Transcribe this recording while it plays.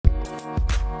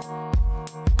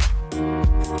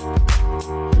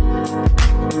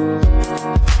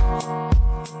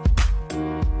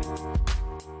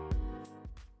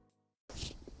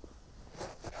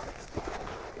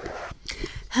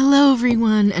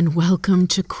and welcome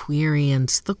to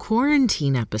Queerience, the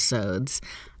quarantine episodes.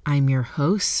 I'm your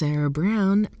host, Sarah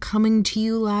Brown, coming to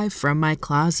you live from my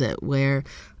closet where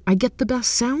I get the best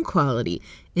sound quality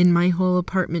in my whole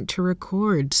apartment to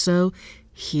record. So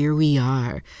here we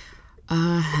are.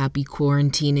 Happy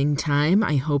quarantining time.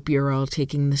 I hope you're all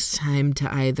taking this time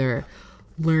to either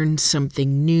learn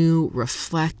something new,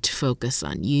 reflect, focus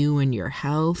on you and your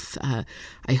health.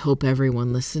 I hope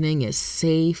everyone listening is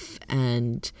safe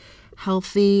and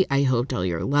healthy. I hope all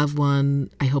your loved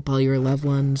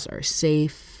ones are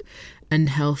safe and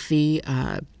healthy.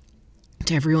 To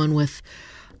everyone with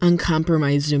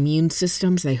uncompromised immune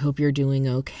systems, I hope you're doing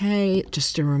okay.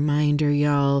 Just a reminder,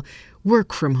 y'all,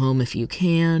 work from home if you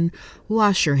can.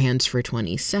 Wash your hands for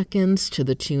 20 seconds to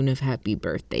the tune of Happy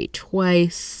Birthday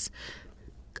twice.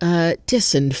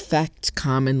 Disinfect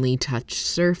commonly touched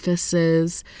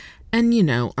surfaces. And,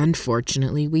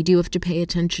 unfortunately, we do have to pay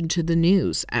attention to the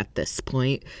news at this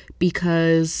point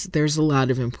because there's a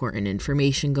lot of important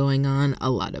information going on, a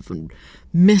lot of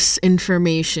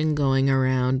misinformation going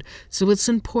around. So it's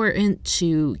important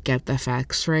to get the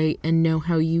facts right and know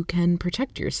how you can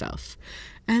protect yourself.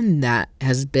 And that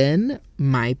has been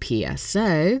my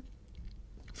PSA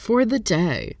for the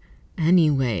day.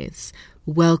 Anyways,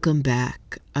 welcome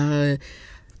back.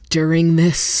 During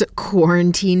this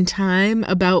quarantine time,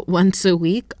 about once a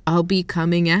week, I'll be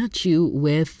coming at you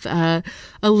with a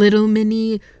little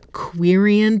mini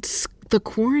Queerience the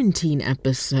Quarantine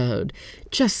episode,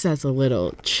 just as a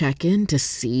little check-in to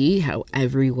see how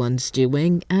everyone's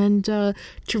doing and to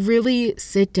really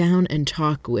sit down and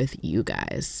talk with you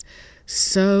guys.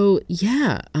 So,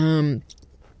 yeah, I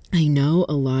know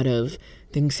a lot of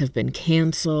things have been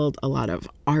canceled. A lot of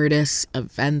artists'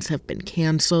 events have been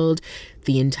canceled.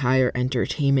 The entire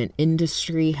entertainment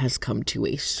industry has come to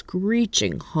a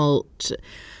screeching halt.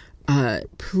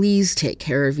 Please take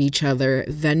care of each other.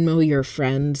 Venmo your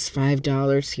friends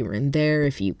 $5 here and there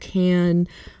if you can.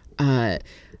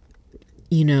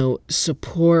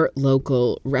 Support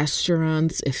local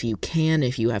restaurants if you can,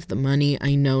 if you have the money.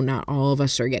 I know not all of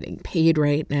us are getting paid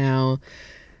right now.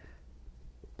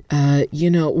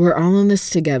 We're all in this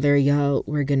together, y'all.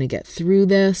 We're gonna get through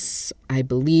this. I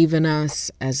believe in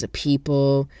us as a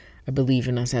people. I believe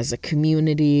in us as a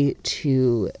community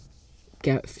to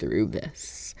get through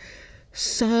this.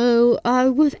 So,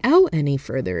 without any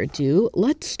further ado,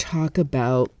 let's talk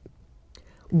about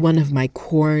one of my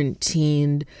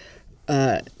quarantined,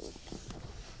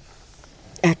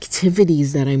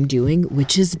 activities that I'm doing,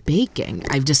 which is baking.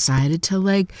 I've decided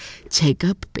to take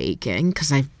up baking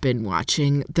because I've been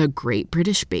watching the Great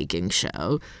British Baking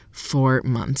Show for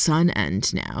months on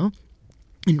end now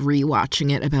and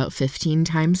rewatching it about 15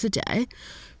 times a day.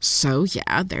 So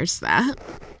yeah, there's that.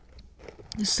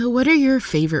 So what are your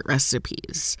favorite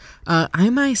recipes? I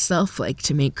myself like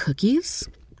to make cookies.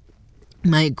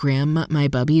 My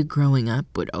bubby growing up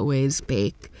would always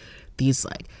bake these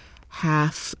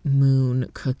half moon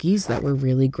cookies that were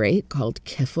really great called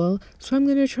kiffle. So I'm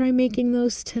going to try making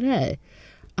those today.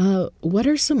 What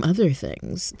are some other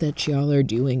things that y'all are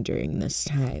doing during this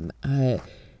time?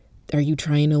 Are you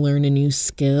trying to learn a new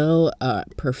skill,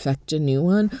 perfect a new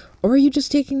one? Or are you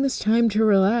just taking this time to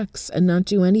relax and not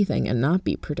do anything and not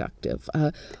be productive?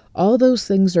 All those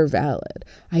things are valid.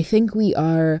 I think we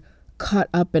are caught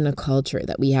up in a culture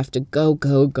that we have to go,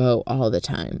 go, go all the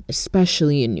time,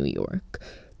 especially in New York.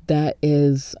 That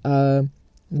is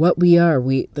what we are,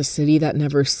 the city that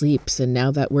never sleeps. And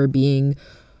now that we're being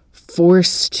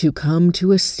forced to come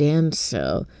to a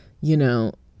standstill,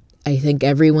 I think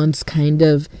everyone's kind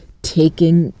of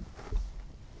taking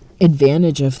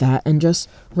advantage of that and just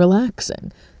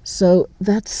relaxing. So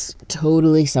that's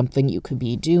totally something you could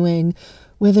be doing,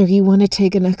 whether you want to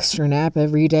take an extra nap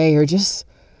every day or just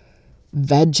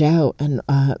veg out and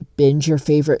binge your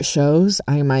favorite shows.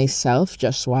 I myself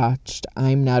just watched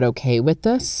I'm Not Okay With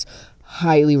This.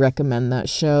 Highly recommend that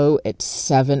show. It's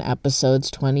 7 episodes,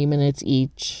 20 minutes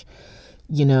each.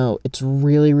 It's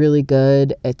really, really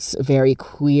good. It's very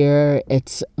queer.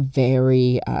 It's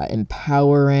very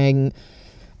empowering.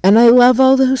 And I love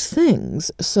all those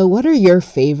things. So what are your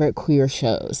favorite queer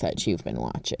shows that you've been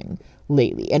watching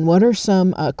lately? And what are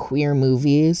some queer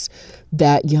movies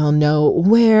that y'all know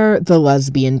where the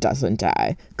lesbian doesn't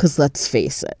die? Because let's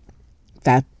face it,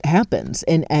 that happens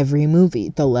in every movie.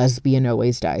 The lesbian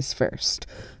always dies first.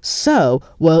 So,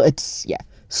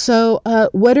 So,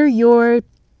 what are your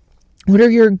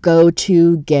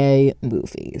go-to gay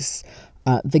movies?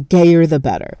 The gayer, the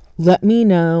better. Let me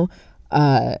know.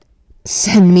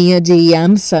 Send me a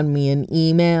DM, send me an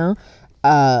email,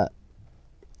 and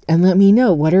let me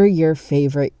know what are your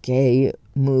favorite gay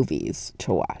movies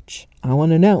to watch. I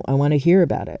want to know. I want to hear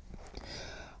about it.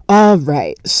 All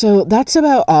right. So that's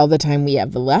about all the time we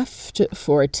have left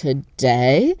for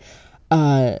today.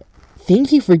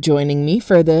 Thank you for joining me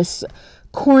for this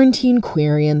quarantine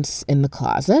Queerience in the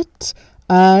closet.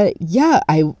 I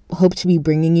hope to be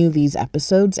bringing you these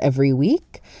episodes every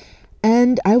week,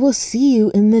 and I will see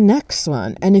you in the next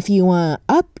one. And if you want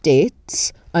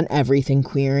updates on everything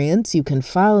Queerience, you can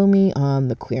follow me on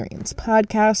the Queerience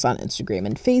podcast on Instagram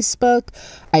and Facebook.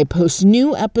 I post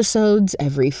new episodes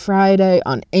every Friday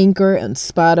on Anchor and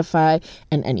Spotify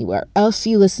and anywhere else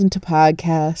you listen to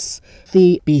podcasts.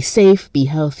 Be safe, be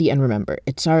healthy, and remember,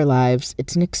 it's our lives,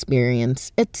 it's an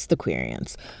experience, it's the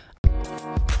Queerience.